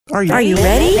Are you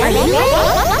ready?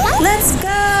 Let's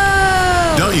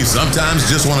go! Don't you sometimes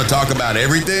just want to talk about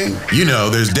everything? You know,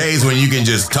 there's days when you can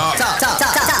just talk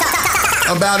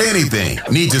about anything.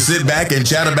 Need to sit back and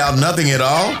chat about nothing at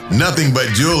all? Nothing But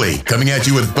Julie, coming at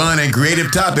you with fun and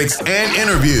creative topics and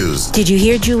interviews. Did you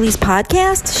hear Julie's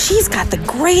podcast? She's got the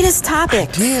greatest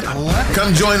topics.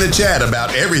 Come join the chat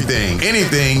about everything,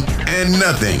 anything, and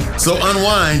nothing. So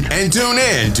unwind and tune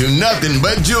in to Nothing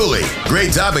But Julie.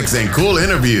 Great topics and cool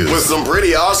interviews with some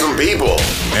pretty awesome people.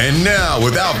 And now,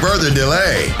 without further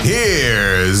delay,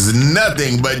 here's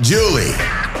Nothing But Julie.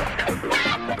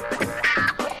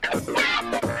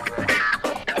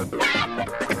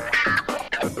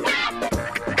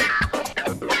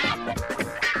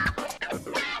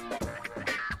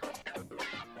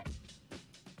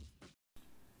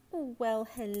 Well,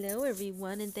 hello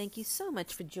everyone, and thank you so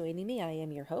much for joining me. I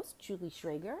am your host, Julie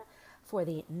Schrager, for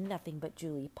the Nothing But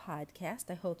Julie podcast.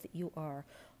 I hope that you are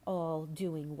all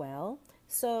doing well.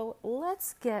 So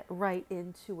let's get right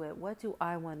into it. What do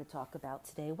I want to talk about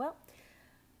today? Well,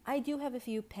 I do have a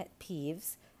few pet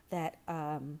peeves that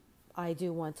I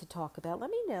do want to talk about.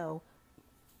 Let me know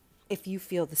if you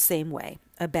feel the same way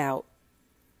about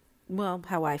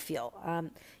how I feel.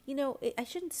 I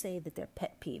shouldn't say that they're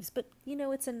pet peeves, but,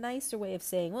 it's a nicer way of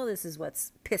saying, well, this is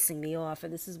what's pissing me off, or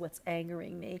this is what's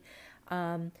angering me.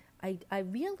 I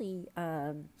really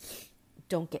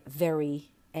don't get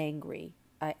very angry.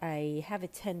 I have a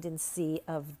tendency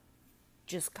of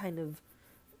just kind of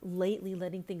lately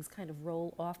letting things kind of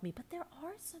roll off me, but there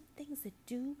are some things that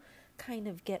do kind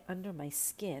of get under my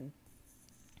skin.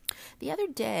 The other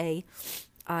day,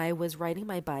 I was riding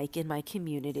my bike in my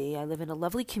community. I live in a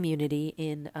lovely community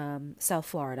in South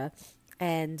Florida,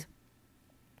 and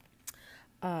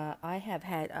I have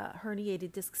had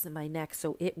herniated discs in my neck,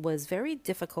 so it was very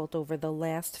difficult over the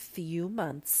last few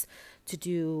months to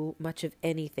do much of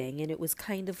anything, and it was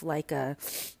kind of like a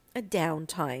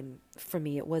downtime for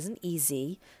me. It wasn't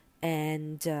easy,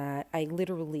 and I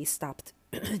literally stopped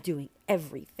doing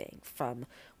everything from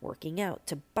working out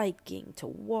to biking to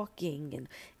walking and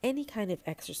any kind of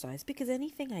exercise because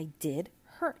anything I did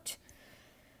hurt.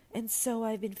 And so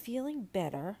I've been feeling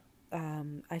better.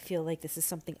 I feel like this is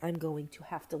something I'm going to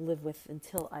have to live with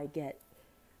until I get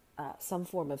some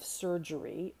form of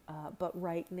surgery. But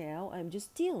right now I'm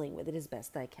just dealing with it as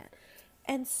best I can.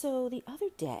 And so the other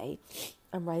day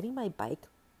I'm riding my bike.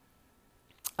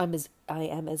 I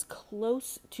am as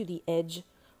close to the edge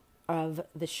of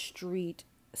the street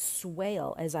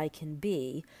swale as I can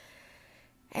be,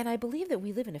 and I believe that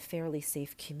we live in a fairly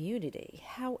safe community.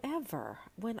 However,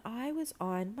 when I was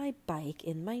on my bike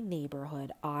in my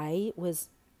neighborhood, I was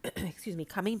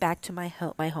coming back to my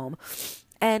home,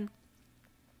 and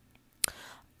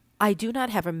I do not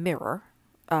have a mirror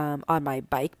on my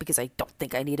bike because I don't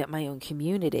think I need it in my own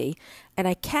community, and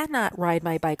I cannot ride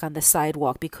my bike on the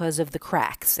sidewalk because of the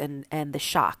cracks and the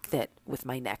shock that with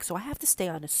my neck. So I have to stay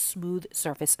on a smooth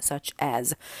surface such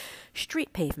as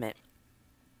street pavement.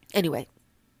 Anyway,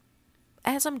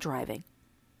 as I'm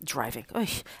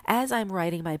as I'm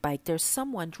riding my bike, there's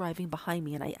someone driving behind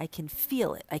me, and I can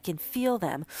feel it. I can feel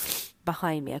them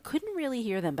behind me. I couldn't really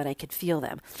hear them, but I could feel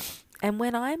them. And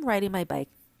when I'm riding my bike,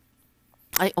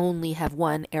 I only have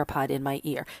one AirPod in my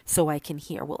ear, so I can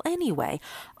hear. Well, anyway,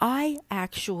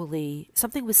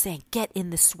 something was saying, get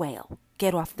in the swale,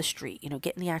 get off the street,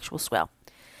 get in the actual swale.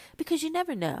 Because you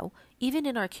never know, even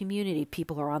in our community,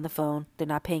 people are on the phone, they're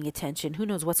not paying attention, who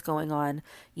knows what's going on,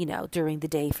 during the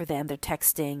day for them, they're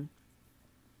texting,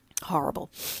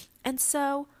 horrible. And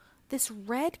so this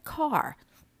red car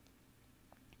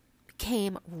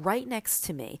came right next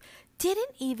to me,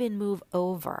 didn't even move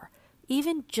over,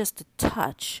 even just a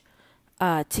touch,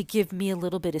 to give me a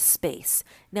little bit of space.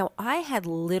 Now, I had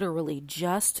literally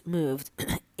just moved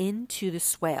into the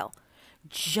swale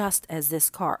just as this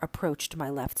car approached my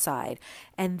left side,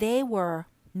 and they were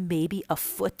maybe a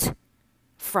foot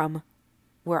from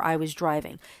where I was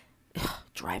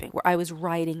where I was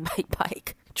riding my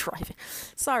bike,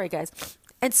 Sorry, guys.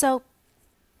 And so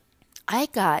I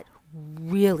got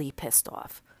really pissed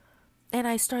off, and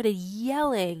I started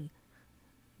yelling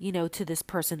to this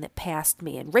person that passed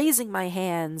me and raising my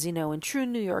hands, in true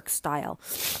New York style.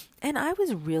 And I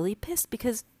was really pissed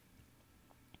because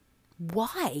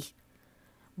why?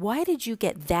 Why did you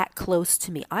get that close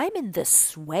to me? I'm in the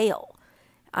swale.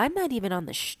 I'm not even on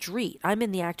the street. I'm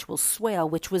in the actual swale,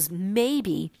 which was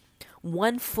maybe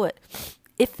 1 foot,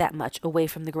 if that much, away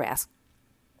from the grass.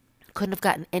 Couldn't have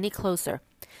gotten any closer.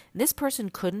 This person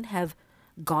couldn't have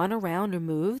gone around or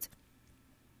moved.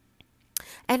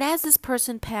 And as this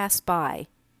person passed by,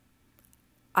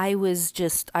 I was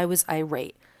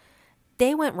irate.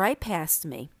 They went right past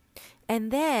me.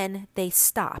 And then they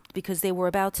stopped because they were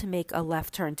about to make a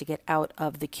left turn to get out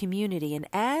of the community. And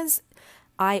as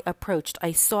I approached,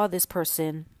 I saw this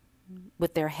person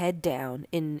with their head down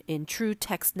in true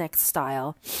text-next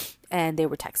style, and they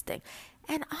were texting.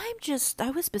 And I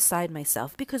was beside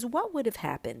myself, because what would have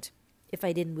happened if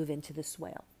I didn't move into the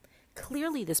swale?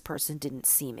 Clearly this person didn't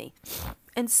see me.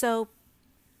 And so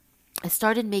it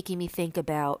started making me think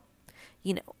about,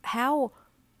 how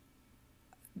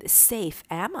safe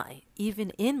am I,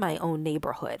 even in my own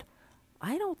neighborhood?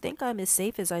 I don't think I'm as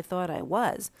safe as I thought I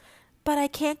was, but I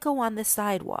can't go on the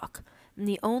sidewalk. And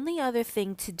the only other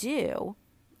thing to do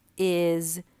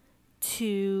is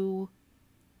to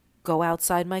go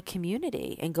outside my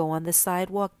community and go on the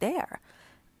sidewalk there.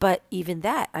 But even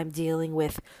that, I'm dealing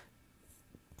with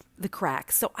the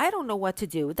cracks. So I don't know what to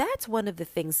do. That's one of the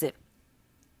things that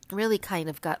really kind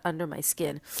of got under my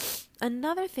skin.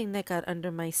 Another thing that got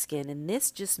under my skin, and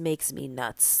this just makes me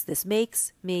nuts. This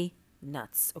makes me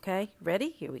nuts. Okay? Ready?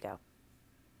 Here we go.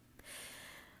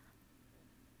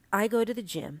 I go to the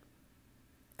gym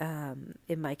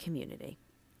in my community.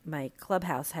 My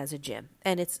clubhouse has a gym,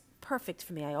 and it's perfect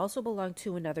for me. I also belong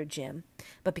to another gym,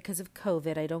 but because of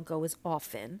COVID, I don't go as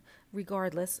often.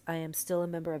 Regardless, I am still a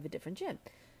member of a different gym.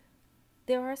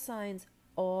 There are signs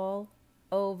all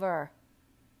over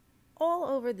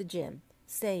the gym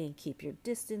saying keep your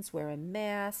distance, wear a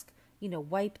mask,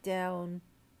 wipe down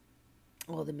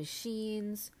all the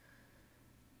machines.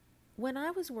 When I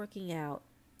was working out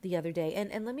the other day,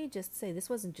 and let me just say, this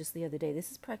wasn't just the other day,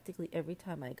 this is practically every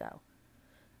time I go.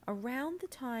 Around the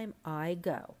time I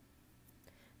go,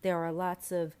 there are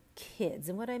lots of kids.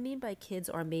 And what I mean by kids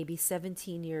are maybe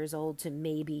 17 years old to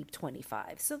maybe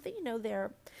 25. So,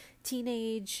 they're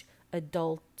teenage,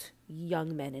 adult,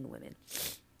 young men and women.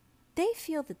 They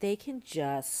feel that they can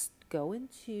just go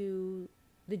into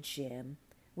the gym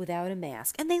without a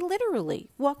mask. And they literally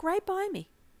walk right by me.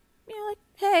 Like,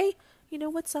 hey,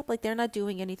 what's up? Like, they're not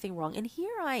doing anything wrong. And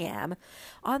here I am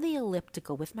on the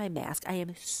elliptical with my mask. I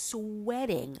am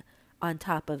sweating on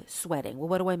top of sweating. Well,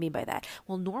 what do I mean by that?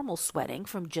 Well, normal sweating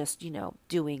from just,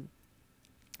 doing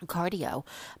cardio.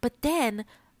 But then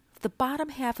the bottom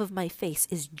half of my face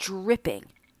is dripping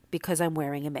because I'm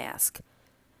wearing a mask.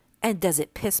 And does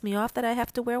it piss me off that I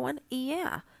have to wear one?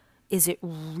 Yeah. Is it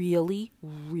really,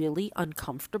 really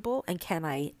uncomfortable? And can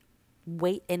I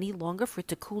wait any longer for it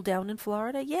to cool down in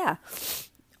Florida? Yeah.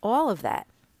 All of that.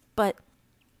 But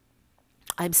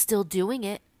I'm still doing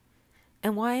it.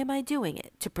 And why am I doing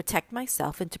it? To protect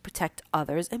myself and to protect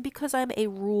others, and because I'm a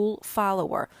rule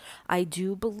follower. I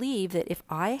do believe that if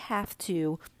I have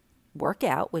to work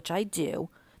out, which I do,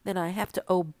 then I have to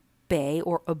obey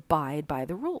or abide by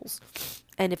the rules.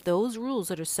 And if those rules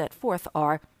that are set forth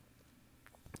are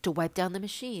to wipe down the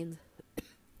machines,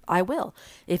 I will.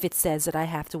 If it says that I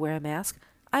have to wear a mask,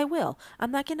 I will.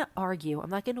 I'm not going to argue. I'm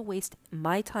not going to waste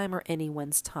my time or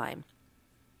anyone's time.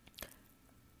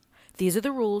 These are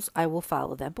the rules. I will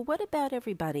follow them. But what about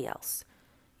everybody else?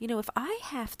 If I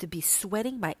have to be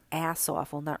sweating my ass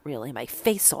off, well, not really, my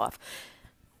face off,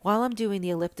 while I'm doing the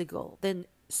elliptical, then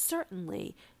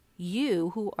certainly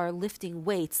you who are lifting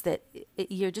weights that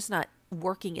you're just not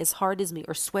working as hard as me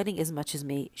or sweating as much as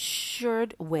me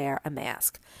should wear a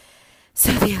mask.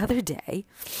 So the other day,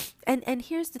 and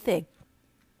here's the thing,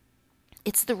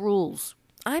 it's the rules.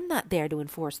 I'm not there to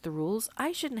enforce the rules.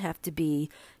 I shouldn't have to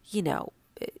be,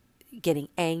 getting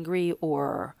angry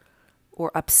or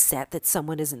upset that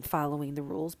someone isn't following the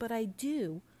rules, but I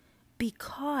do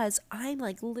because I'm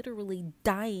like literally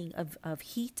dying of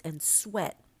heat and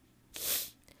sweat.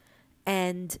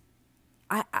 And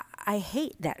I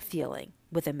hate that feeling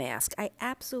with a mask. I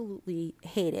absolutely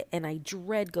hate it, and I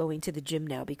dread going to the gym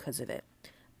now because of it.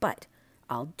 But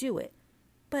I'll do it.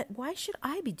 But why should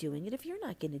I be doing it if you're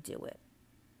not going to do it?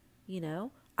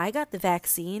 I got the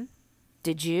vaccine.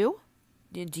 Did you?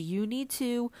 Do you need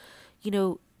to,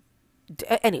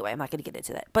 anyway, I'm not going to get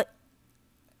into that. But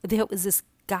there was this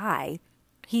guy,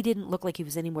 he didn't look like he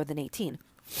was any more than 18.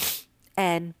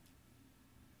 And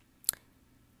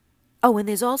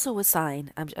there's also a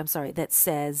sign, I'm sorry, that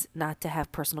says not to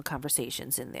have personal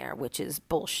conversations in there, which is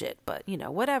bullshit. But,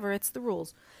 whatever, it's the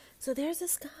rules. So there's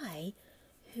this guy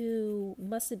who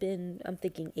must have been, I'm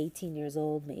thinking 18 years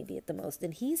old maybe at the most,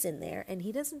 and he's in there, and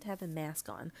he doesn't have a mask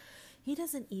on. He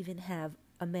doesn't even have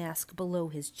a mask below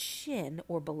his chin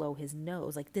or below his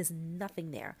nose. Like, there's nothing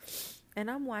there.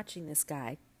 And I'm watching this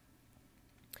guy.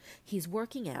 He's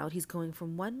working out. He's going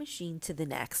from one machine to the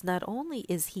next. Not only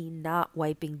is he not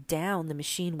wiping down the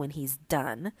machine when he's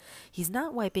done, he's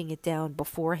not wiping it down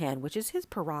beforehand, which is his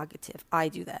prerogative. I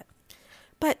do that.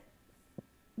 But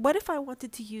what if I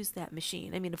wanted to use that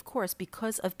machine? I mean, of course,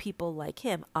 because of people like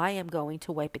him, I am going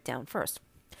to wipe it down first.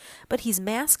 But he's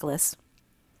maskless.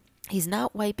 He's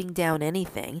not wiping down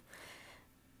anything.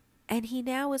 And he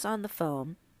now is on the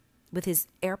phone with his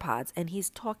AirPods, and he's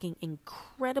talking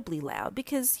incredibly loud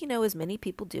because, you know, as many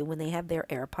people do when they have their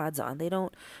AirPods on, they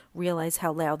don't realize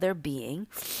how loud they're being.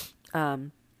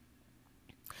 And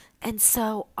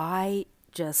so I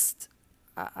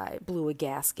blew a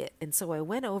gasket. And so I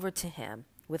went over to him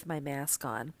with my mask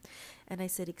on, and I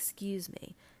said, "Excuse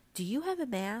me, do you have a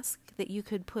mask that you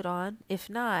could put on? If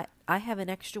not, I have an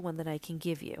extra one that I can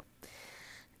give you."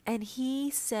 And he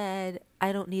said,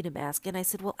 "I don't need a mask." And I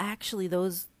said, "Well, actually,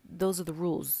 those are the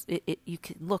rules. You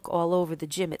can look all over the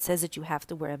gym. It says that you have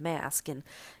to wear a mask. And,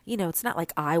 you know, it's not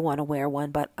like I want to wear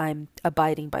one, but I'm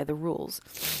abiding by the rules."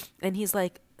 And he's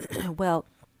like, "Well,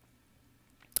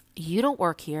 you don't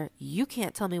work here. You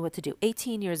can't tell me what to do."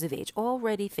 18 years of age,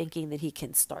 already thinking that he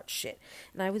can start shit.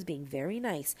 And I was being very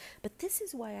nice. But this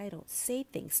is why I don't say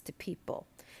things to people,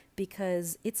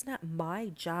 because it's not my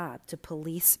job to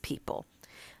police people.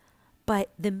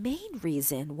 But the main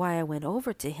reason why I went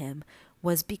over to him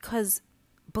was because,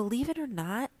 believe it or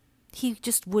not, he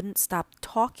just wouldn't stop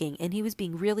talking, and he was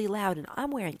being really loud, and I'm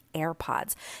wearing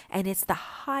AirPods, and it's the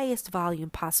highest volume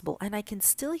possible, and I can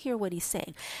still hear what he's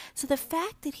saying. So the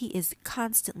fact that he is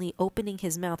constantly opening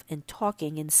his mouth and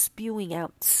talking and spewing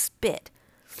out spit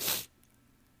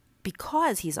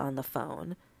because he's on the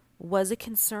phone was a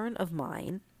concern of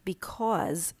mine,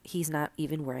 because he's not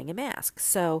even wearing a mask.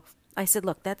 So I said,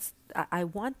 "Look, I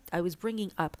was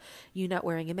bringing up you not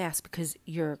wearing a mask because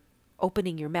you're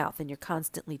opening your mouth and you're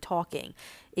constantly talking.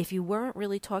 If you weren't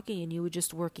really talking and you were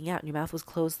just working out and your mouth was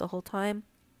closed the whole time,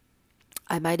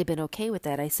 I might have been okay with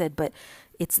that." I said, "But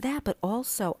it's that, but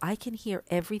also I can hear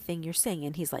everything you're saying."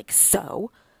 And he's like,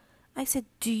 "So?" I said,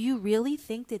 "Do you really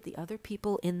think that the other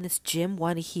people in this gym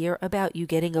want to hear about you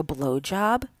getting a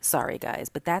blowjob?" Sorry, guys,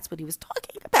 but that's what he was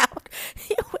talking about.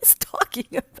 He was talking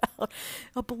about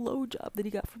a blowjob that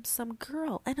he got from some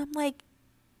girl. And I'm like,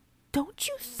 don't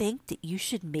you think that you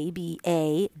should maybe,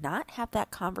 A, not have that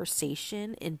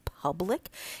conversation in public,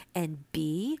 and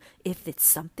B, if it's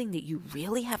something that you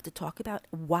really have to talk about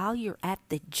while you're at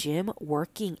the gym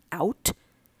working out,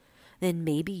 then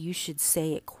maybe you should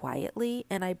say it quietly?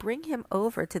 And I bring him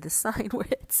over to the sign where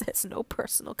it says "no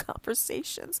personal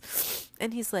conversations."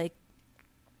 And he's like,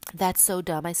 "That's so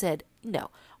dumb." I said,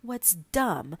 "No, what's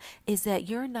dumb is that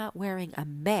you're not wearing a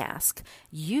mask.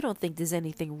 You don't think there's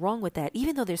anything wrong with that,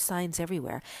 even though there's signs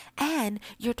everywhere. And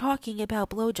you're talking about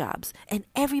blowjobs, and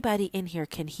everybody in here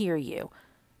can hear you."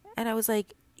 And I was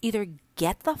like, either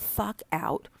get the fuck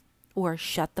out or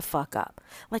shut the fuck up.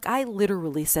 Like, I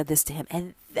literally said this to him,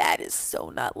 and that is so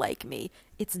not like me.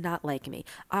 It's not like me.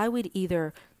 I would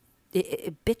either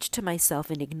bitch to myself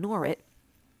and ignore it,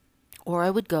 or I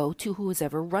would go to who was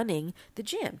ever running the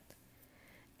gym.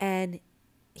 And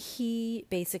he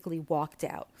basically walked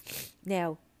out.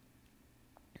 Now,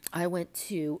 I went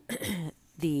to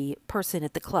the person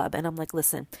at the club, and I'm like,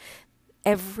 "Listen,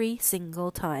 every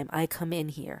single time I come in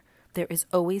here, there is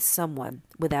always someone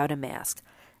without a mask.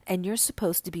 And you're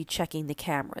supposed to be checking the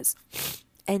cameras."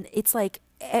 And it's like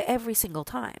every single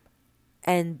time.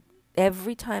 And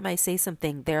every time I say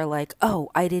something, they're like,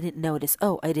 "Oh, I didn't notice.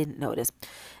 Oh, I didn't notice."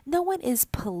 No one is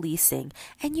policing.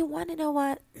 And you want to know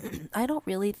what? I don't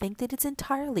really think that it's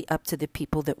entirely up to the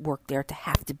people that work there to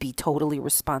have to be totally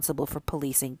responsible for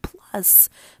policing.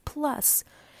 Plus,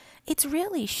 it's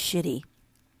really shitty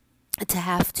to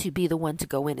have to be the one to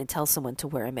go in and tell someone to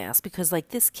wear a mask, because like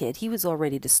this kid, he was all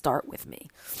ready to start with me.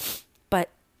 But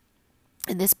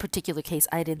in this particular case,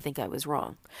 I didn't think I was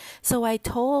wrong. So I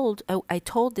told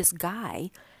this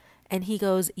guy, and he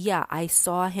goes, "Yeah, I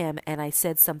saw him and I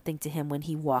said something to him when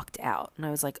he walked out." And I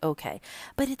was like, "Okay."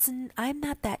 But I'm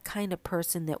not that kind of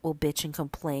person that will bitch and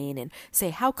complain and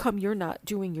say, "How come you're not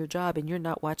doing your job and you're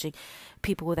not watching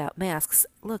people without masks?"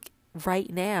 Look, right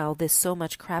now, there's so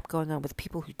much crap going on with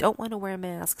people who don't want to wear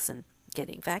masks and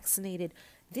getting vaccinated.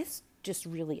 This just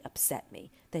really upset me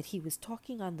that he was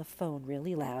talking on the phone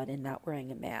really loud and not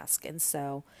wearing a mask. And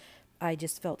so I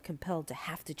just felt compelled to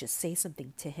have to just say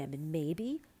something to him. And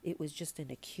maybe it was just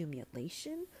an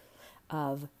accumulation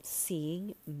of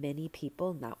seeing many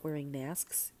people not wearing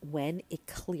masks when it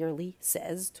clearly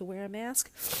says to wear a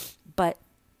mask.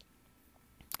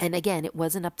 And again, it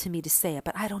wasn't up to me to say it,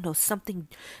 but I don't know,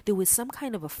 there was some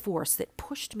kind of a force that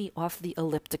pushed me off the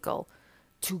elliptical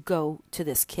to go to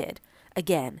this kid.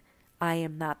 Again, I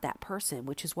am not that person,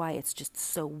 which is why it's just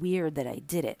so weird that I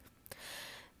did it.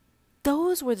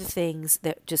 Those were the things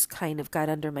that just kind of got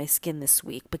under my skin this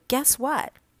week. But guess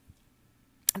what?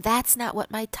 That's not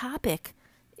what my topic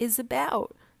is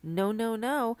about. No, no,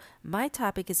 no. My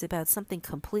topic is about something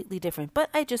completely different. But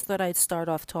I just thought I'd start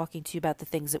off talking to you about the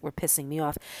things that were pissing me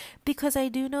off, because I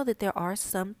do know that there are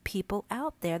some people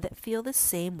out there that feel the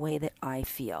same way that I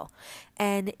feel.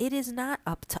 And it is not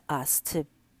up to us to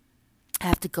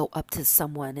have to go up to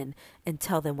someone and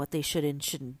tell them what they should and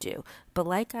shouldn't do. But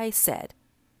like I said,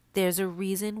 there's a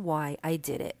reason why I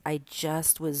did it. I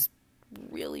just was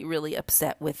really, really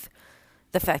upset with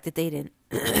the fact that he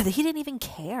didn't even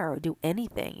care or do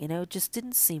anything, it just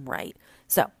didn't seem right.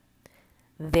 So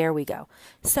there we go.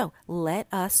 So let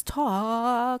us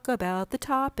talk about the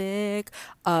topic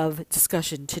of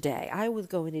discussion today. I was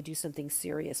going to do something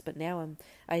serious, but now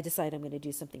I decide I'm going to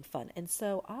do something fun. And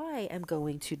so I am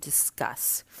going to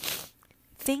discuss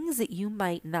things that you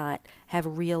might not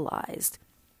have realized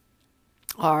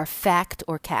are fact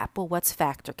or cap. Well, what's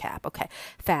fact or cap? Okay,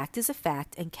 fact is a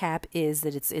fact, and cap is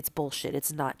that it's bullshit.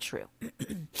 It's not true.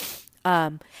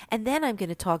 And then I'm going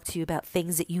to talk to you about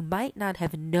things that you might not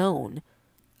have known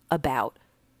about,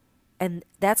 and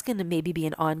that's going to maybe be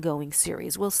an ongoing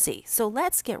series. We'll see. So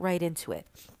let's get right into it.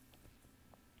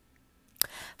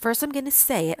 First, I'm going to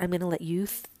say it. I'm going to let you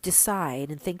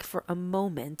decide and think for a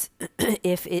moment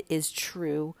if it is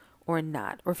true or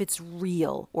not, or if it's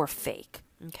real or fake.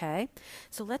 Okay,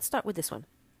 so let's start with this one.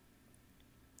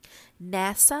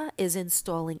 NASA is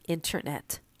installing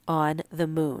internet on the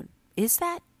moon. Is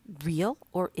that real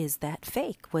or is that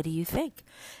fake? What do you think?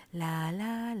 La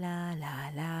la la la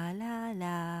la la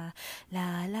la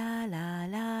la la la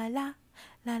la la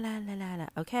la la la la.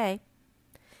 Okay,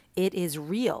 it is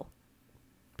real.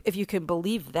 If you can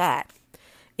believe that.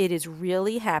 It is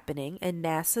really happening, and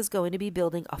NASA's going to be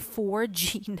building a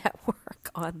 4G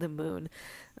network on the moon.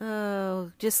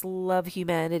 Oh, just love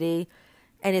humanity.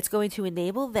 And it's going to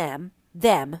enable them,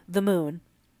 the moon,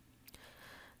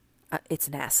 it's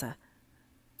NASA,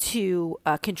 to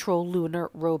control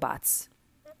lunar robots.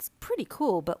 It's pretty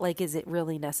cool, but is it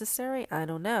really necessary? I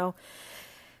don't know.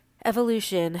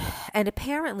 Evolution. And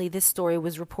apparently this story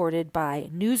was reported by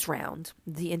Newsround,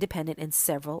 The Independent, and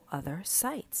several other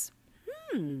sites.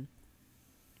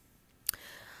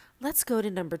 Let's go to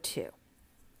number 2.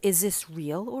 Is this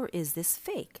real or is this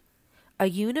fake? A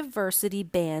university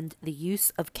banned the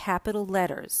use of capital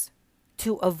letters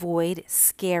to avoid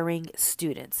scaring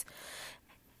students.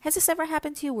 Has this ever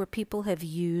happened to you where people have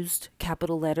used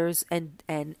capital letters and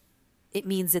it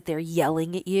means that they're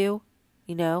yelling at you,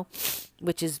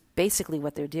 which is basically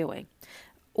what they're doing?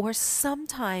 Or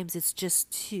sometimes it's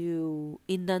just to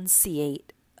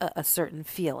enunciate a certain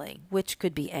feeling, which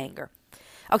could be anger.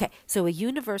 Okay, so a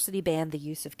university banned the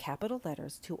use of capital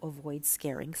letters to avoid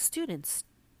scaring students.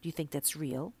 Do you think that's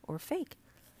real or fake?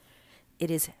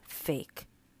 It is fake.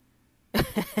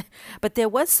 But there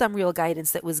was some real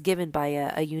guidance that was given by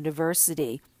a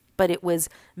university, but it was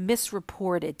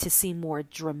misreported to seem more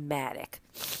dramatic.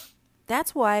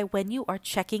 That's why when you are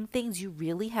checking things, you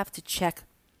really have to check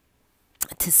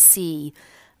to see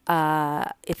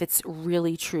if it's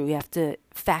really true. You have to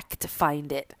fact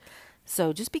find it.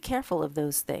 So just be careful of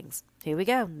those things. Here we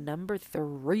go. Number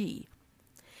 3.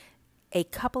 A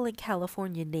couple in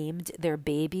California named their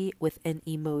baby with an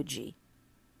emoji.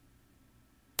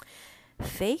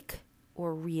 Fake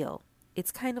or real?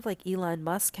 It's kind of like Elon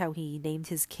Musk, how he named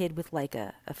his kid with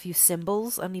a few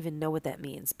symbols. I don't even know what that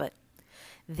means, but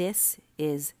this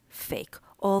is fake.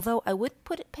 Although I wouldn't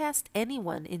put it past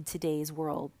anyone in today's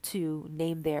world to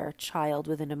name their child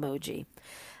with an emoji.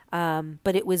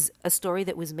 But it was a story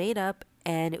that was made up,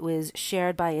 and it was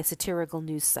shared by a satirical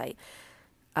news site.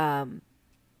 But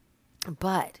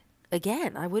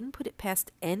again, I wouldn't put it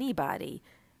past anybody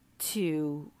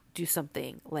to do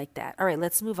something like that. All right,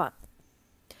 let's move on.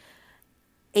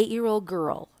 8-year-old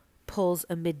girl pulls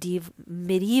a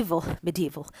medieval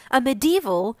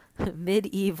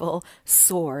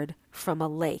sword from a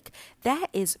lake. That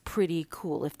is pretty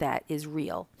cool if that is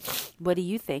real. What do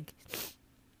you think?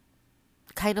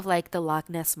 Kind of like the Loch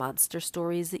Ness Monster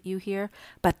stories that you hear,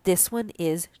 but this one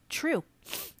is true.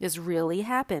 This really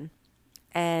happened.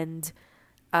 And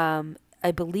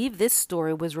I believe this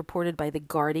story was reported by The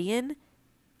Guardian,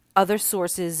 other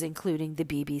sources including the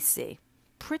BBC.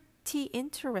 Pretty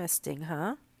interesting,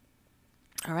 huh?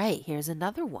 All right, here's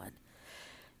another one.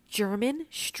 German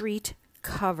street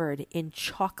covered in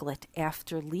chocolate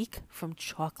after leak from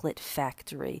chocolate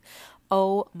factory.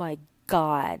 Oh my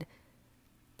God.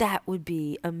 That would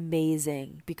be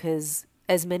amazing because,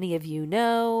 as many of you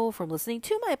know from listening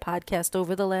to my podcast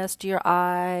over the last year,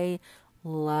 I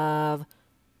love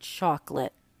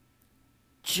chocolate.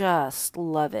 Just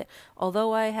love it.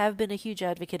 Although I have been a huge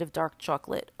advocate of dark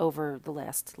chocolate over the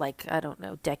last,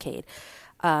 decade.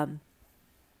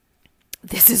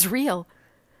 This is real.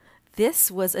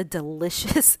 This was a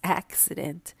delicious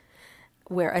accident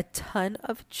where a ton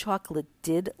of chocolate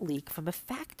did leak from a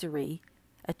factory,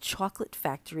 a chocolate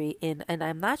factory and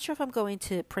I'm not sure if I'm going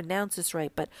to pronounce this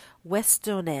right, but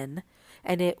Westonen,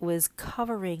 and it was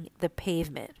covering the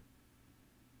pavement.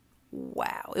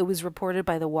 Wow. It was reported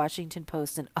by the Washington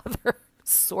Post and other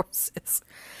sources.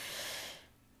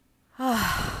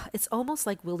 It's almost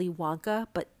like Willy Wonka,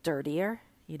 but dirtier,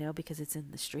 because it's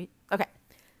in the street. Okay.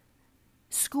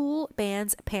 School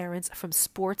bans parents from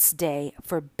sports day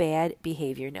for bad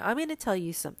behavior. Now, I'm going to tell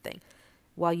you something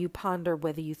while you ponder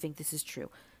whether you think this is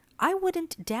true. I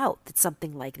wouldn't doubt that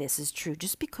something like this is true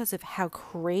just because of how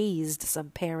crazed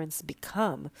some parents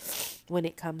become when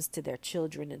it comes to their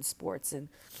children in sports. And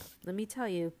let me tell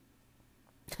you,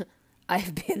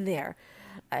 I've been there.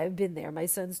 My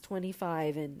son's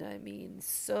 25, and I mean,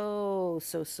 so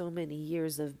many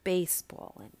years of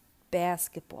baseball and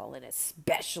basketball, and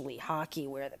especially hockey,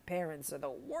 where the parents are the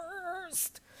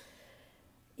worst.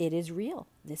 It is real.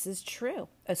 This is true.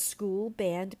 A school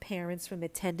banned parents from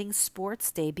attending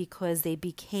sports day because they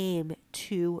became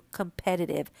too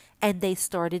competitive and they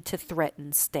started to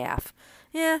threaten staff.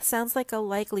 Yeah, sounds like a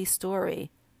likely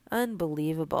story.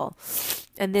 Unbelievable.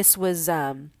 And this was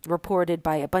reported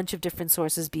by a bunch of different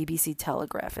sources, BBC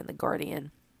Telegraph and The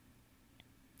Guardian.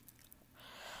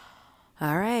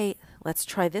 All right, let's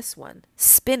try this one.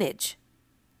 Spinach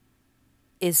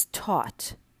is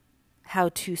taught how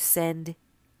to send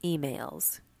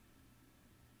emails.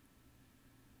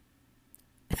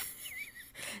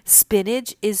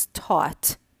 Spinach is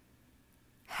taught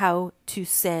how to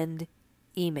send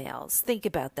emails. Think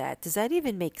about that. Does that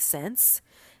even make sense?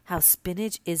 How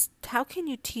can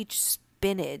you teach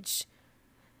spinach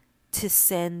to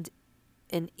send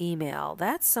an email?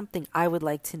 That's something I would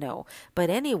like to know. But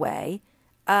anyway,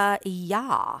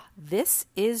 this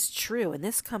is true. And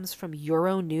this comes from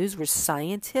Euronews, where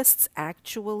scientists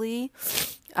actually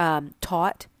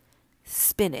taught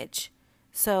spinach.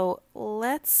 So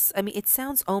it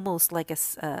sounds almost like a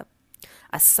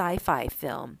sci-fi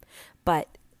film,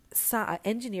 but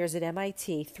engineers at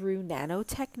MIT, through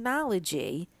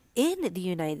nanotechnology in the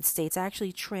United States,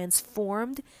 actually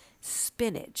transformed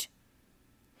spinach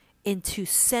into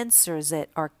sensors that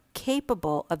are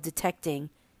capable of detecting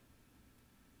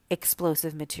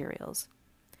explosive materials.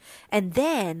 And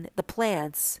then the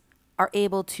plants are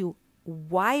able to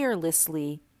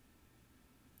wirelessly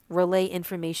relay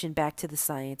information back to the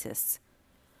scientists.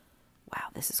 Wow,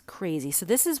 this is crazy. So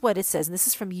this is what it says, and this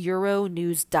is from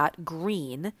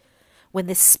Euronews.green. When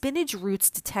the spinach roots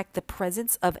detect the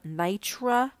presence of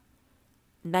nitroaromatics,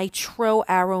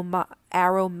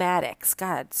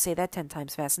 God, say that 10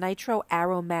 times fast,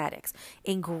 nitroaromatics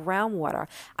in groundwater,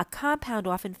 a compound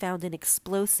often found in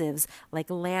explosives like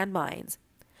landmines.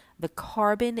 The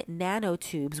carbon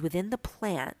nanotubes within the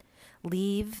plant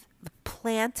leaves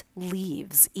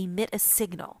emit a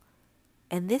signal,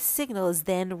 and this signal is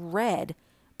then read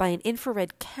by an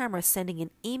infrared camera, sending an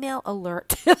email alert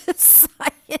to the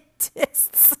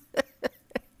scientists.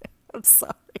 I'm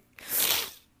sorry.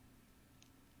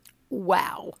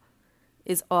 Wow,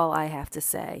 is all I have to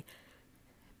say,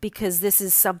 because this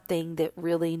is something that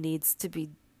really needs to be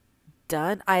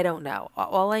done. I don't know.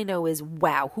 All I know is,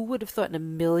 wow, who would have thought in a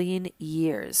million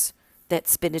years that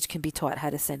spinach can be taught how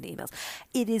to send emails?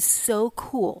 It is so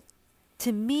cool.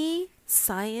 To me,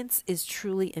 science is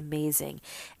truly amazing.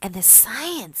 And the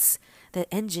science that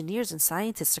engineers and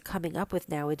scientists are coming up with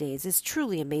nowadays is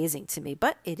truly amazing to me,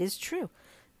 but it is true.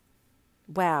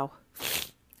 Wow.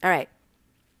 All right.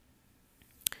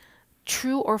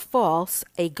 True or false,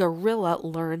 a gorilla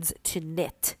learns to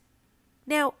knit.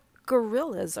 Now,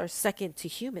 gorillas are second to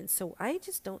humans, so I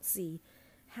just don't see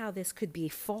how this could be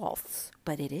false,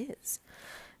 but it is.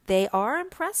 They are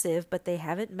impressive, but they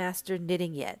haven't mastered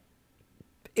knitting yet.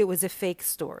 It was a fake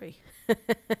story.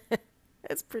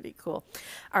 That's pretty cool.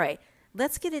 All right,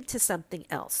 let's get into something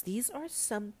else. These are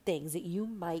some things that you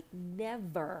might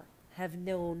never have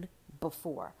known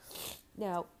before.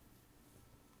 Now,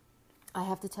 I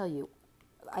have to tell you,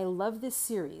 I love this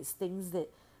series, things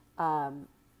that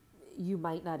you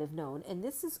might not have known. And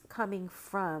this is coming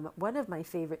from one of my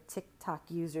favorite TikTok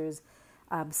users,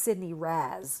 Sydney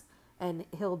Raz. And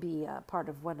he'll be part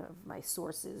of one of my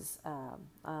sources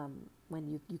when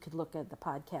you could look at the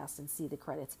podcast and see the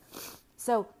credits.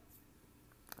 So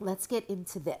let's get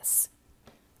into this.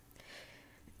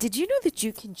 Did you know that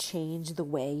you can change the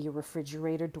way your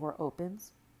refrigerator door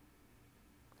opens?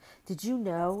 Did you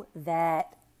know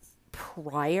that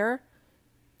prior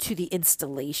to the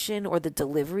installation or the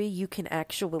delivery, you can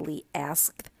actually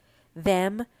ask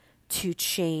them to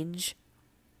change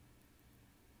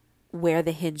where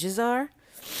the hinges are,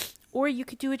 or you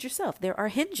could do it yourself. There are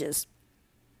hinges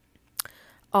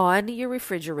on your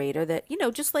refrigerator that,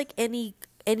 just like any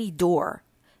door,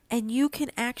 and you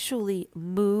can actually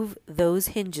move those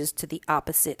hinges to the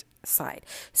opposite side.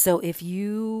 So if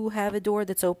you have a door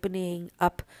that's opening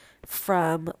up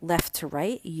from left to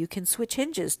right, you can switch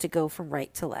hinges to go from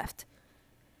right to left.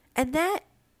 And that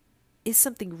is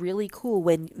something really cool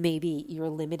when maybe you're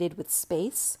limited with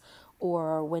space,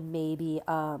 or when maybe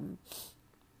I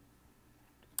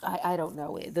don't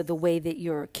know, the way that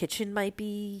your kitchen might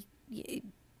be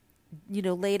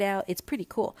laid out. It's pretty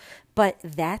cool. But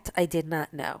that I did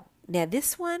not know. Now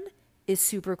this one is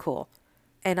super cool,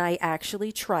 and I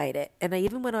actually tried it, and I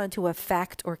even went on to a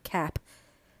Fact or Cap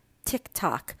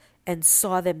TikTok and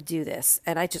saw them do this,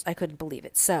 and I couldn't believe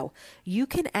it. So you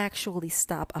can actually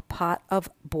stop a pot of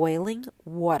boiling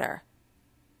water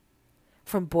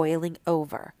from boiling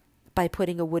over by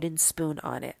putting a wooden spoon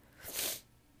on it.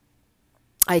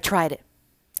 I tried it.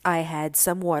 I had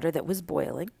some water that was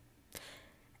boiling,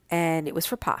 and it was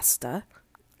for pasta,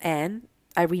 and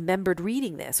I remembered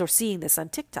reading this or seeing this on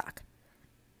TikTok.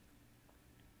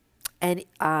 And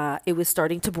it was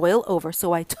starting to boil over,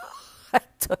 so I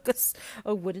took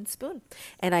a wooden spoon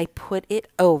and I put it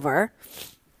over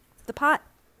the pot.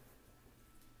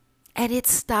 And it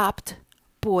stopped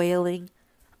boiling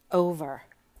over.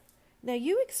 Now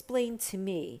you explain to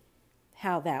me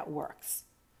how that works.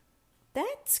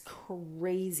 That's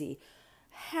crazy.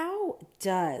 How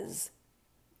does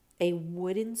a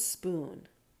wooden spoon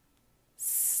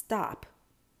stop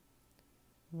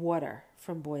water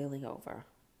from boiling over?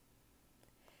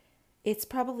 It's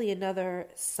probably another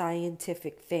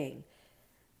scientific thing,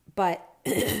 but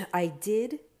I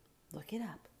did look it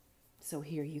up. So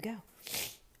here you go.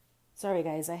 Sorry,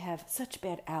 guys, I have such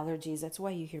bad allergies. That's why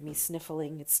you hear me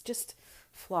sniffling. It's just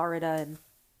Florida and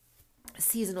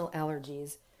seasonal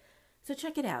allergies. So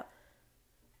check it out.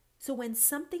 So when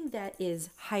something that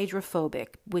is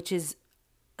hydrophobic, which is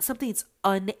something that's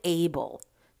unable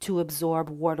to absorb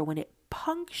water, when it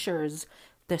punctures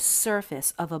the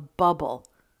surface of a bubble,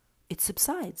 it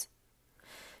subsides.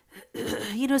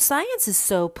 Science is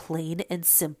so plain and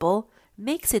simple,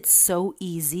 makes it so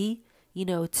easy,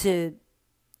 to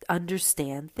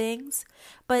understand things.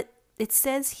 But it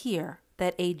says here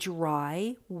that a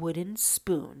dry wooden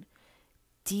spoon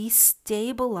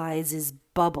destabilizes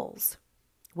bubbles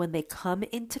when they come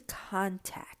into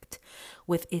contact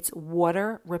with its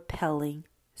water-repelling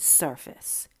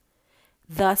surface,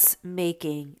 thus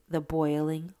making the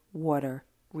boiling water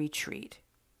retreat.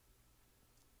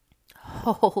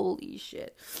 Holy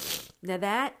shit. Now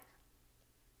that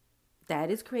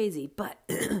is crazy, but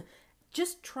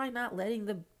just try not letting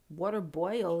the water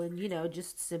boil and,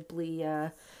 just simply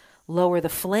lower the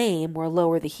flame or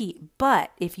lower the heat.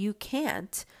 But if you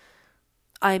can't,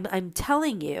 I'm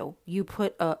telling you, you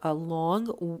put a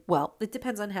long, well, it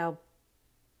depends on how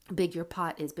big your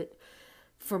pot is, but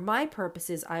for my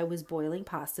purposes, I was boiling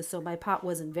pasta, so my pot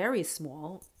wasn't very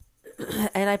small.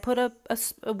 And I put a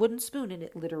wooden spoon and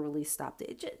it literally stopped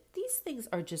it. These things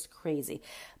are just crazy.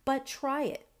 But try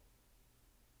it.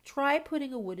 Try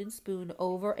putting a wooden spoon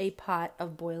over a pot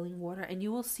of boiling water and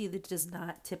you will see that it does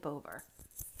not tip over.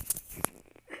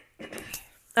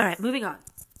 All right, moving on.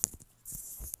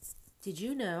 Did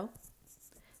you know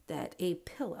that a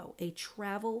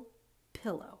travel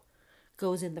pillow,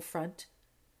 goes in the front?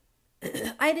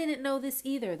 I didn't know this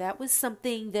either. That was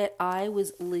something that I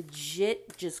was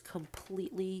legit just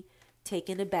completely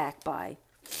taken aback by.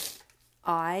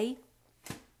 I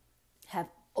have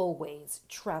always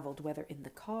traveled, whether in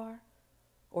the car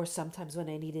or sometimes when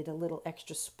I needed a little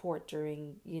extra support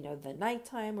during, the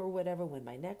nighttime or whatever, when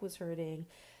my neck was hurting,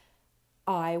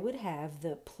 I would have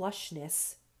the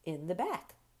plushness in the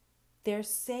back. They're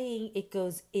saying it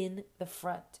goes in the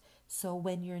front. So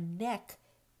when your neck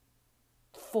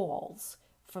falls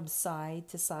from side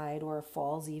to side or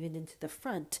falls even into the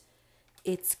front,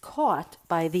 it's caught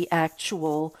by the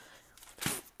actual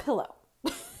pillow.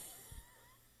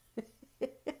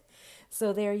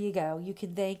 So there you go. You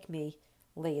can thank me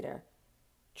later.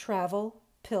 Travel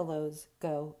pillows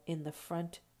go in the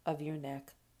front of your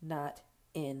neck, not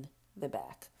in the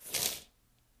back.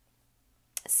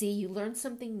 See, you learn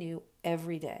something new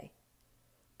every day.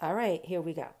 All right, here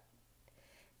we go.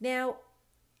 Now,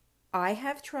 I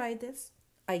have tried this.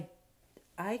 I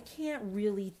can't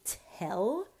really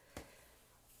tell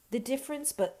the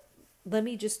difference, but let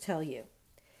me just tell you.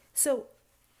 So,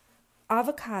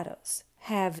 avocados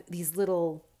have these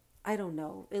little, I don't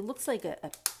know, it looks like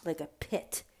a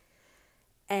pit.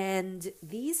 And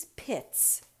these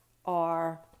pits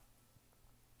are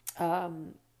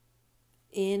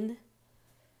in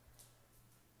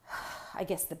I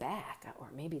guess the back or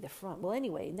maybe the front. Well,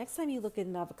 anyway, next time you look at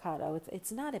an avocado,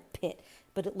 it's not a pit,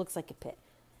 but it looks like a pit.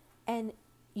 And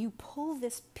you pull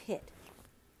this pit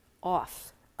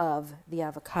off of the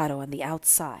avocado on the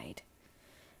outside,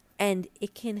 and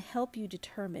it can help you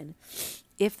determine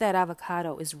if that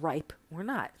avocado is ripe or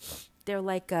not. They're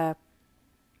like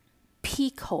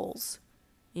peek holes.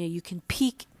 You can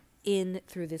peek in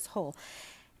through this hole.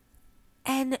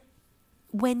 And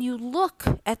when you look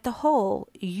at the hole,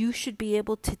 you should be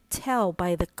able to tell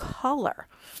by the color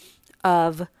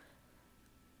of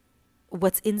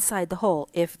what's inside the hole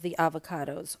if the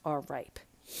avocados are ripe.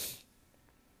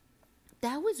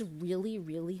 That was really,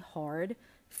 really hard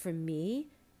for me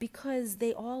because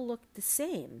they all looked the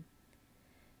same.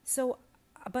 So,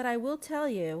 but I will tell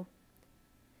you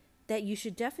that you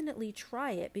should definitely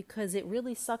try it because it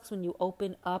really sucks when you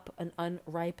open up an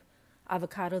unripe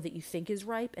avocado that you think is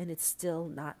ripe and it's still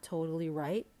not totally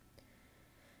ripe.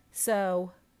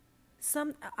 So,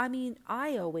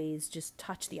 I always just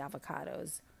touch the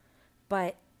avocados,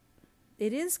 but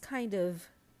it is kind of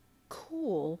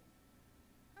cool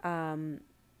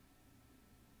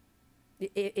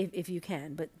if you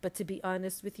can. But to be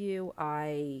honest with you,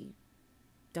 I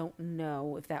don't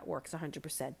know if that works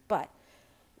 100%. But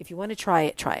if you want to try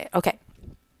it, try it. Okay.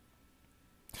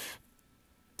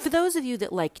 For those of you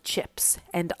that like chips,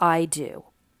 and I do,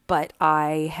 but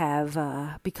I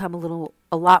have become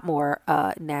a lot more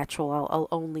natural. I'll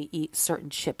only eat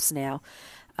certain chips now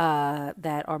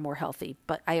that are more healthy.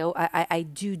 But I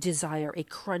do desire a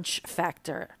crunch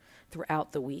factor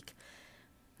throughout the week.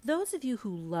 Those of you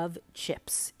who love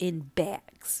chips in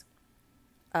bags,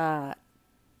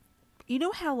 you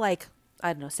know how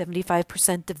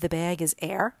 75% of the bag is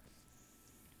air?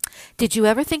 Did you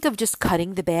ever think of just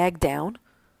cutting the bag down?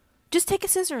 Just take a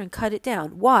scissor and cut it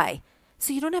down. Why?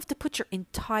 So you don't have to put your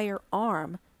entire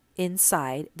arm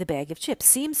inside the bag of chips.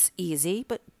 Seems easy,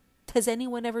 but has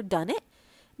anyone ever done it?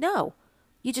 No.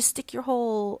 You just stick your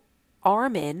whole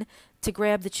arm in to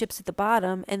grab the chips at the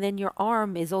bottom, and then your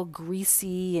arm is all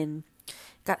greasy and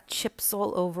got chips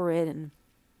all over it, and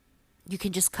you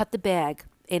can just cut the bag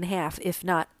in half, if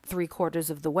not 3/4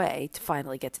 of the way, to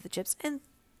finally get to the chips, and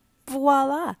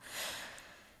voila.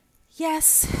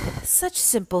 Yes, such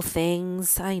simple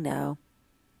things, I know.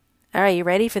 All right, you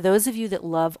ready? For those of you that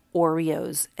love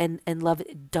Oreos and love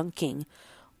dunking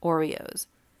Oreos,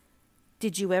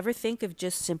 did you ever think of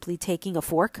just simply taking a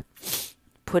fork,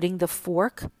 putting the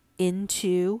fork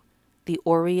into the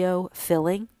Oreo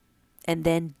filling, and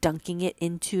then dunking it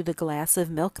into the glass of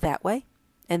milk that way,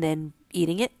 and then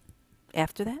eating it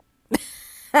after that?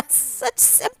 That's such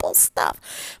simple stuff.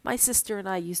 My sister and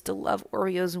I used to love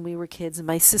Oreos when we were kids, and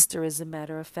my sister, as a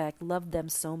matter of fact, loved them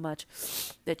so much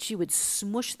that she would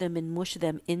smush them and mush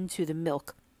them into the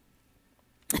milk.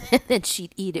 And then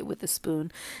she'd eat it with a spoon.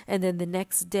 And then the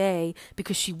next day,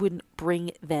 because she wouldn't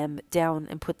bring them down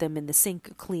and put them in the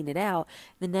sink or clean it out,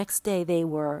 the next day they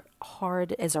were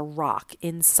hard as a rock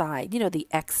inside. The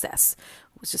excess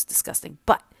was just disgusting.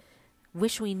 But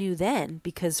wish we knew then,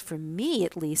 because for me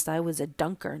at least, I was a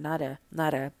dunker, not a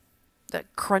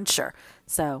cruncher.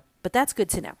 So, but that's good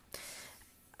to know.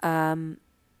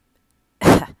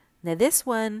 Now this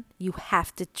one, you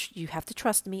have to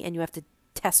trust me, and you have to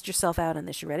test yourself out on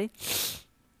this. You ready?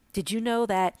 Did you know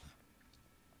that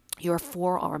your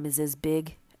forearm is as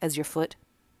big as your foot?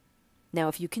 Now,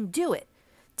 if you can do it,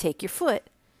 take your foot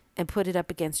and put it up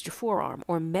against your forearm,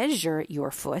 or measure your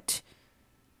foot,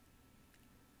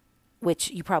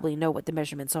 which you probably know what the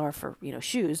measurements are for,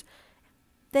 shoes.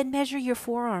 Then measure your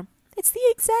forearm. It's the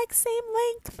exact same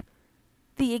length.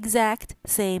 The exact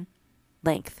same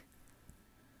length.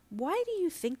 Why do you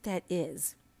think that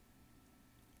is?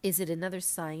 Is it another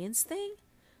science thing?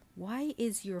 Why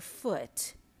is your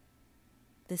foot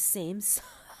the same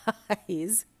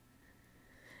size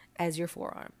as your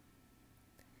forearm?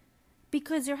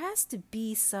 Because there has to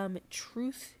be some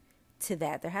truth to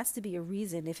that. There has to be a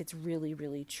reason if it's really,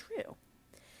 really true.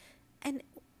 And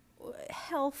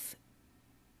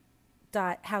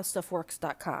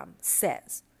health.howstuffworks.com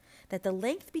says that the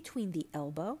length between the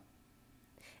elbow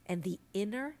and the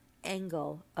inner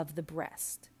angle of the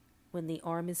breast when the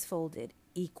arm is folded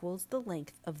equals the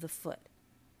length of the foot.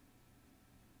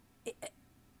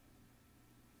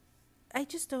 I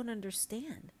just don't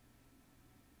understand.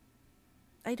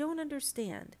 I don't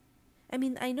understand. I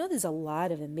mean, I know there's a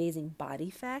lot of amazing body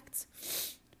facts,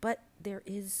 but there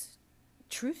is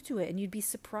truth to it, and you'd be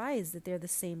surprised that they're the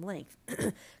same length.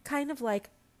 Kind of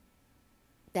like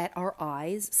that our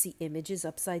eyes see images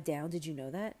upside down. Did you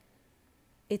know that?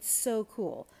 It's so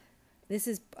cool. This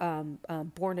is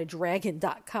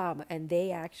bornadragon.com, and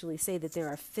they actually say that there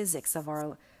are physics of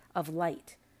our of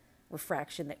light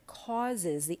refraction that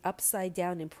causes the upside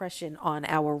down impression on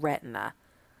our retina.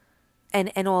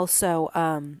 And also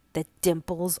that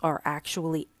dimples are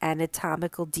actually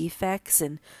anatomical defects,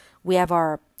 and we have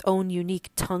our own unique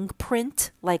tongue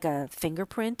print, like a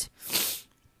fingerprint.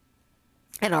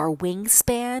 And our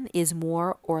wingspan is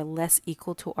more or less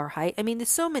equal to our height. I mean, there's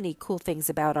so many cool things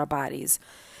about our bodies.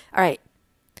 All right.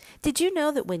 Did you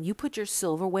know that when you put your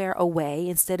silverware away,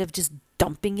 instead of just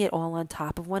dumping it all on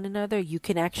top of one another, you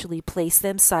can actually place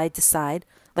them side to side,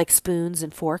 like spoons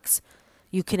and forks?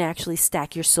 You can actually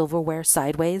stack your silverware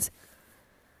sideways.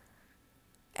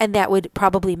 And that would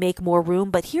probably make more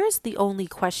room. But here's the only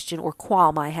question or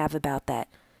qualm I have about that.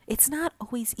 It's not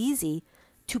always easy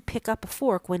to pick up a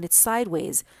fork when it's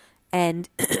sideways and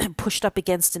pushed up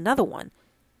against another one.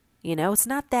 You know, it's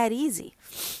not that easy.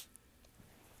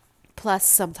 Plus,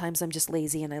 sometimes I'm just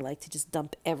lazy and I like to just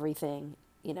dump everything,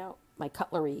 you know, my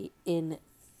cutlery in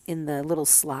the little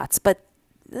slots. But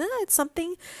it's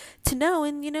something to know,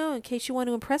 and, you know, in case you want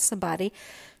to impress somebody.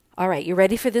 All right, you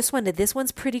ready for this one? This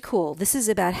one's pretty cool. This is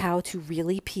about how to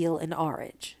really peel an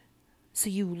orange. So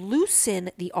you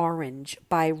loosen the orange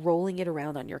by rolling it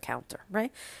around on your counter,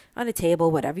 right? On a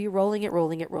table, whatever. You're rolling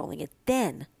it.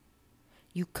 Then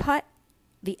you cut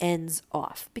the ends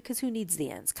off, because who needs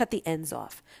the ends? Cut the ends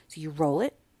off. So you roll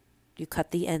it, you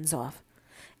cut the ends off,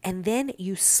 and then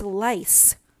you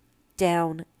slice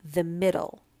down the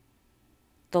middle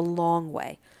the long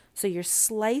way. So you're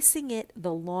slicing it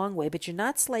the long way, but you're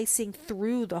not slicing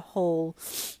through the whole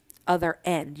other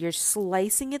end. You're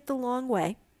slicing it the long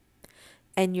way,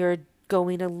 and you're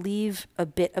going to leave a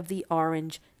bit of the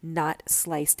orange not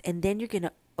sliced. And then you're going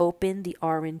to open the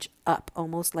orange up,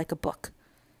 almost like a book.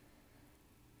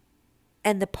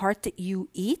 And the part that you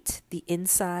eat, the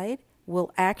inside,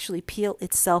 will actually peel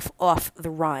itself off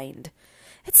the rind.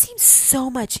 It seems so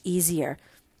much easier.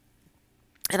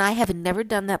 And I have never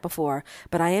done that before,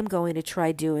 but I am going to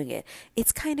try doing it.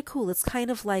 It's kind of cool. It's kind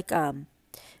of like the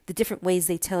different ways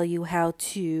they tell you how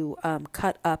to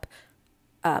cut up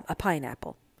a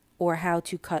pineapple or how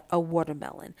to cut a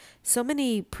watermelon. So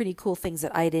many pretty cool things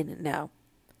that I didn't know.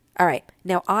 All right.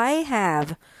 Now I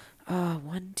have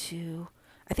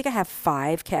I think I have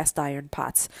 5 cast iron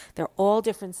pots. They're all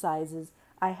different sizes.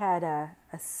 I had a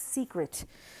secret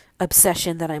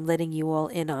obsession that I'm letting you all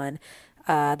in on.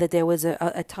 That there was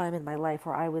a time in my life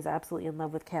where I was absolutely in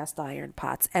love with cast iron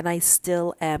pots, and I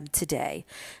still am today.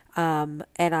 And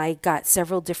I got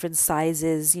several different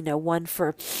sizes, you know, one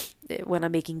for when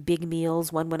I'm making big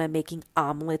meals, one when I'm making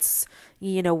omelets.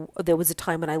 You know, there was a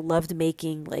time when I loved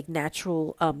making like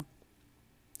natural,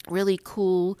 really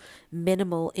cool,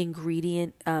 minimal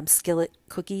ingredient skillet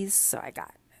cookies. So I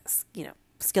got, you know,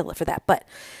 skillet for that. But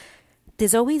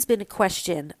there's always been a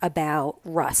question about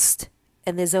rust.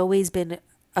 And there's always been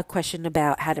a question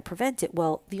about how to prevent it.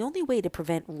 Well, the only way to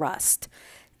prevent rust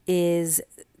is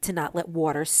to not let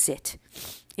water sit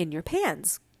in your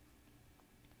pans.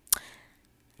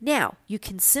 Now, you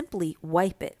can simply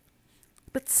wipe it,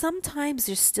 but sometimes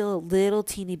there's still a little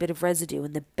teeny bit of residue.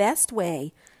 And the best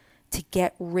way to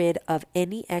get rid of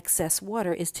any excess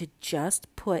water is to just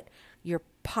put your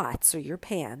pots or your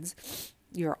pans,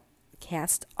 your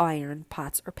cast iron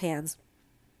pots or pans,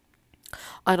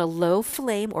 on a low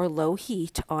flame or low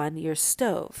heat on your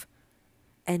stove,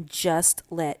 and just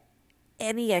let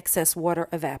any excess water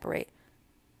evaporate.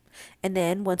 And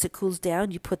then once it cools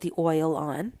down, you put the oil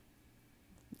on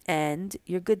and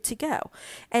you're good to go.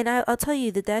 And I'll tell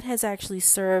you that has actually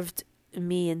served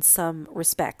me in some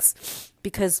respects,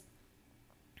 because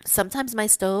sometimes my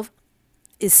stove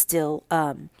is still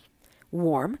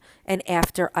warm, and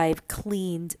after I've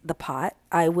cleaned the pot,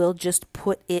 I will just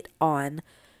put it on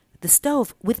the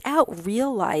stove without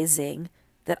realizing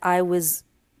that I was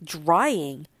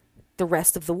drying the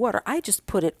rest of the water. I just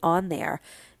put it on there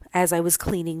as I was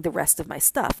cleaning the rest of my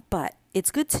stuff. But it's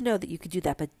good to know that you could do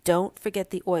that. But don't forget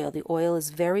the oil. The oil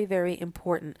is very, very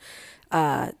important,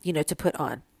 to put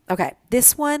on. Okay,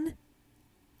 this one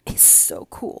is so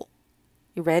cool.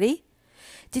 You ready?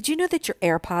 Did you know that your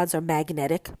AirPods are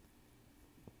magnetic?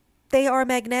 They are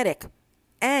magnetic.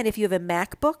 And if you have a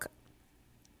MacBook,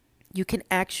 you can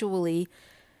actually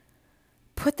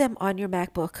put them on your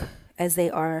MacBook as they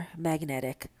are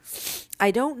magnetic.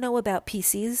 I don't know about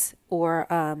PCs or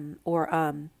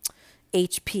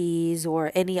HPs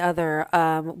or any other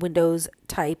Windows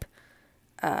type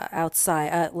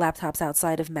laptops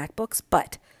outside of MacBooks,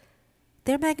 but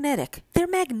they're magnetic. They're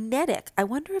magnetic. I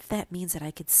wonder if that means that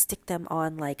I could stick them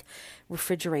on like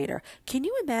refrigerator. Can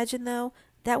you imagine though?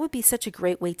 That would be such a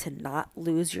great way to not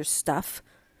lose your stuff.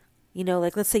 You know,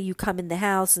 like let's say you come in the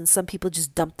house and some people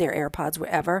just dump their AirPods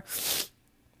wherever.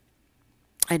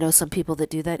 I know some people that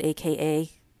do that, aka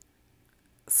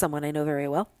someone I know very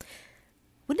well.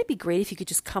 Wouldn't it be great if you could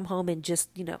just come home and just,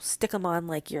 stick them on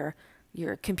like your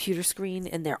computer screen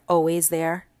and they're always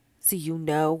there so you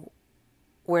know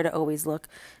where to always look.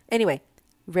 Anyway,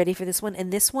 ready for this one?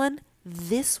 And this one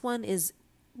is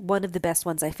one of the best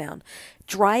ones I found.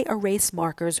 Dry erase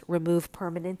markers remove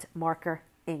permanent marker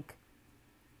ink.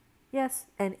 Yes,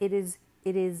 and it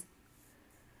is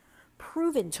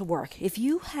proven to work. If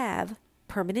you have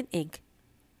permanent ink,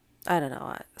 I don't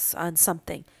know, on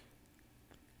something,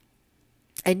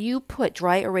 and you put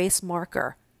dry erase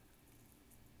marker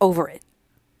over it,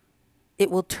 it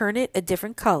will turn it a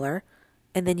different color,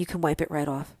 and then you can wipe it right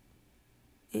off.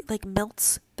 It like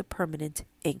melts the permanent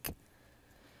ink.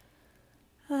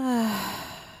 One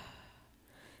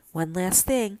last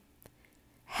thing.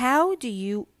 How do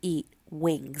you eat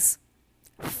wings?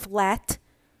 Flat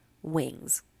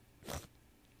wings.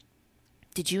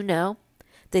 Did you know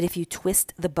that if you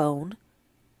twist the bone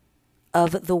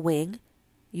of the wing,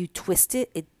 you twist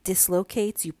it, it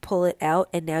dislocates, you pull it out,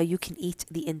 and now you can eat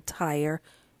the entire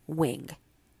wing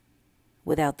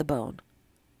without the bone?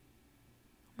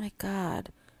 Oh my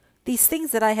God. These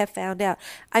things that I have found out.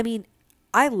 I mean,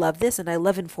 I love this and I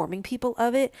love informing people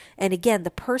of it. And again,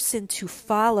 the person to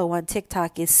follow on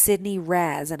TikTok is Sydney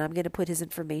Raz, and I'm going to put his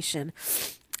information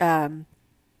in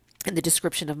the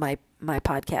description of my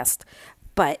podcast.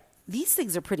 But these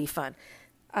things are pretty fun.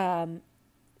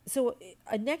 So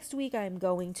next week I'm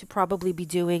going to probably be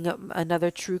doing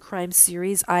another true crime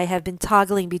series. I have been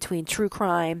toggling between true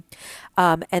crime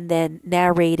and then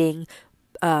narrating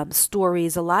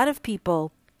stories. A lot of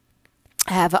people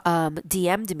have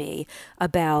DM'd me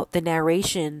about the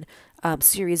narration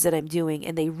series that I'm doing,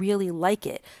 and they really like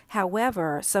it.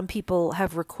 However, some people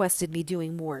have requested me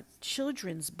doing more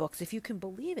children's books, if you can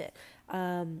believe it,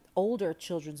 older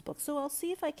children's books. So I'll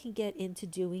see if I can get into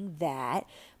doing that.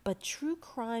 But true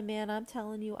crime, man, I'm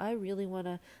telling you, I really want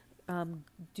to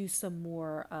do some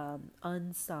more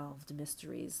unsolved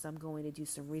mysteries. I'm going to do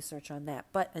some research on that.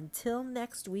 But until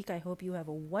next week, I hope you have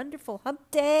a wonderful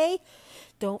hump day.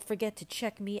 Don't forget to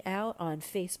check me out on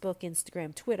Facebook,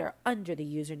 Instagram, Twitter under the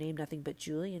username Nothing But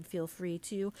Julie, and feel free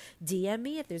to DM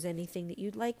me if there's anything that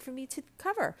you'd like for me to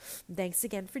cover. Thanks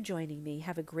again for joining me.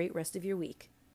 Have a great rest of your week.